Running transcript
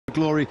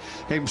Glory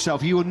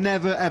himself. You will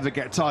never ever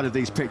get tired of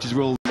these pictures.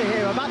 We'll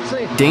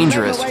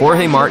Dangerous,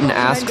 Jorge Martin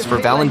asks for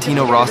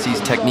Valentino Rossi's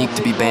technique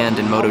to be banned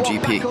in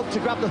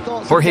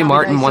MotoGP. Jorge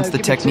Martin wants the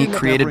technique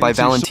created by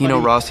Valentino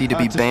Rossi to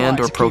be banned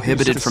or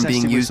prohibited from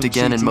being used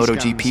again in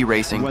MotoGP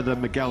racing.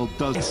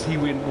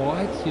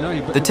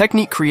 The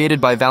technique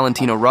created by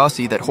Valentino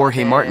Rossi that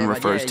Jorge Martin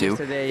refers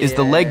to is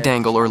the leg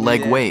dangle or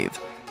leg wave,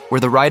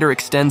 where the rider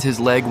extends his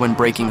leg when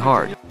braking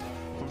hard.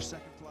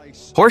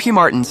 Jorge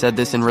Martin said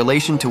this in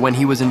relation to when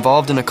he was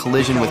involved in a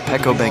collision with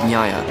Pecco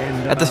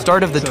Bagnaia at the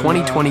start of the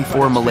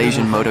 2024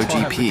 Malaysian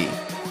MotoGP.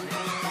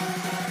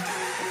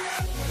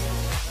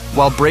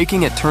 While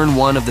braking at turn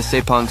 1 of the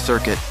Sepang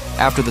circuit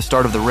after the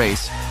start of the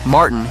race,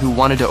 Martin, who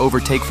wanted to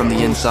overtake from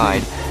the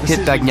inside,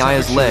 hit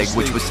Bagnaia's leg,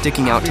 which was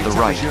sticking out to the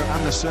right.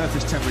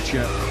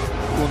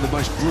 One of the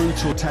most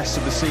brutal tests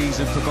of the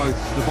season for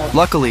both.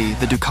 Luckily,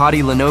 the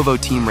Ducati Lenovo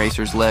team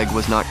racer's leg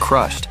was not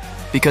crushed,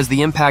 because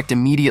the impact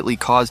immediately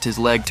caused his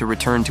leg to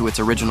return to its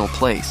original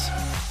place.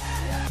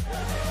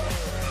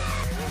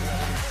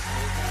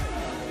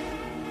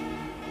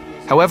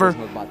 However,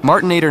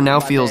 Martinator now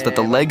feels that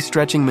the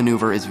leg-stretching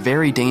maneuver is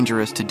very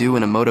dangerous to do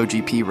in a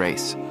MotoGP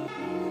race.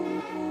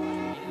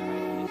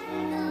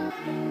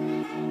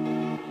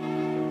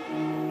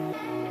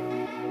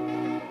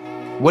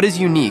 What is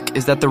unique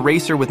is that the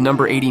racer with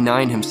number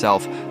 89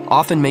 himself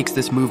often makes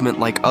this movement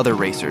like other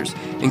racers,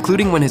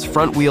 including when his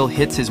front wheel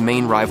hits his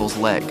main rival's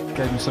leg.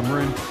 Gave him some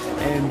room,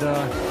 and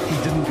he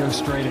didn't go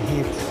straight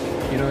ahead.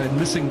 And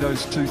missing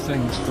those two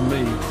things for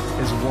me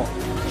is what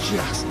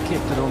just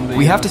kept it on the...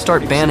 We have to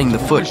start banning the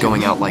foot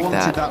going out like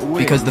that,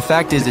 because the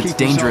fact is it's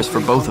dangerous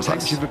for both of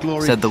us,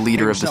 said the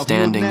leader of the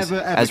standings,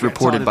 as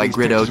reported by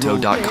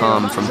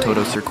gridauto.com from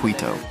Toto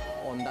Circuito.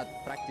 On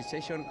that practice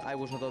session, I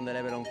was not on the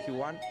level on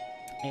Q1.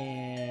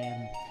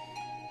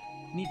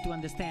 Need to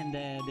understand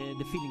the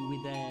feeling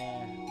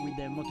with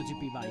the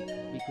MotoGP bike,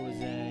 because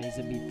it's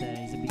a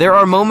bit... There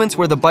are moments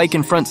where the bike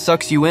in front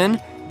sucks you in,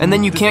 and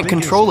then you can't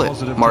control it,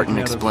 Martin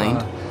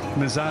explained.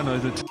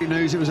 Good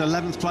news, it was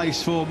 11th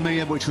place for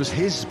Mir, which was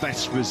his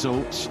best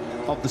result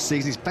of the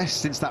season, his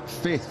best since that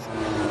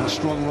 5th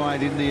strong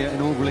ride in the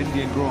inaugural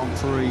Indian Grand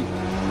Prix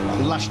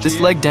last year. This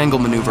leg dangle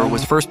maneuver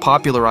was first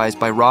popularized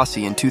by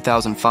Rossi in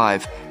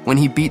 2005 when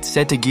he beat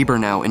Sete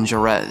Gibernau in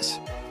Jerez.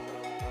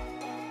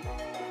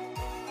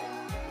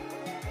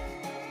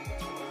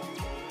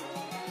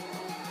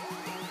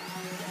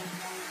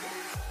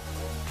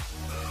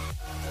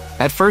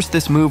 At first,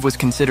 this move was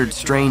considered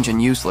strange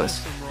and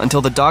useless,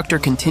 until the doctor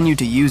continued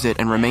to use it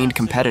and remained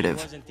competitive.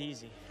 It wasn't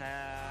easy.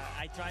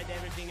 I tried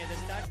everything at the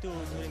start to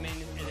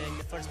remain in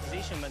the first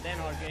position, but then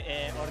Jorge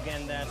and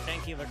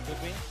Frankie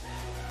overtook me.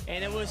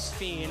 And it was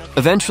fine.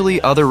 Eventually,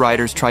 other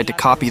riders tried to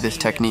copy this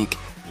technique,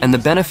 and the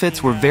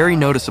benefits were very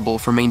noticeable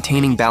for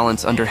maintaining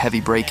balance under heavy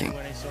braking.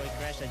 When I saw it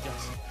crash,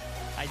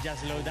 I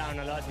just slowed down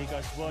a lot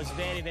because it was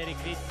very, very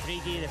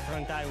tricky. The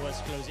front tire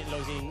was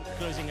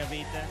closing a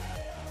bit.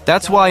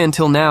 That's why,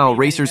 until now,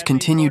 racers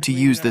continue to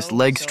use this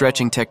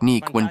leg-stretching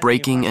technique when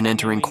braking and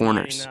entering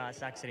corners.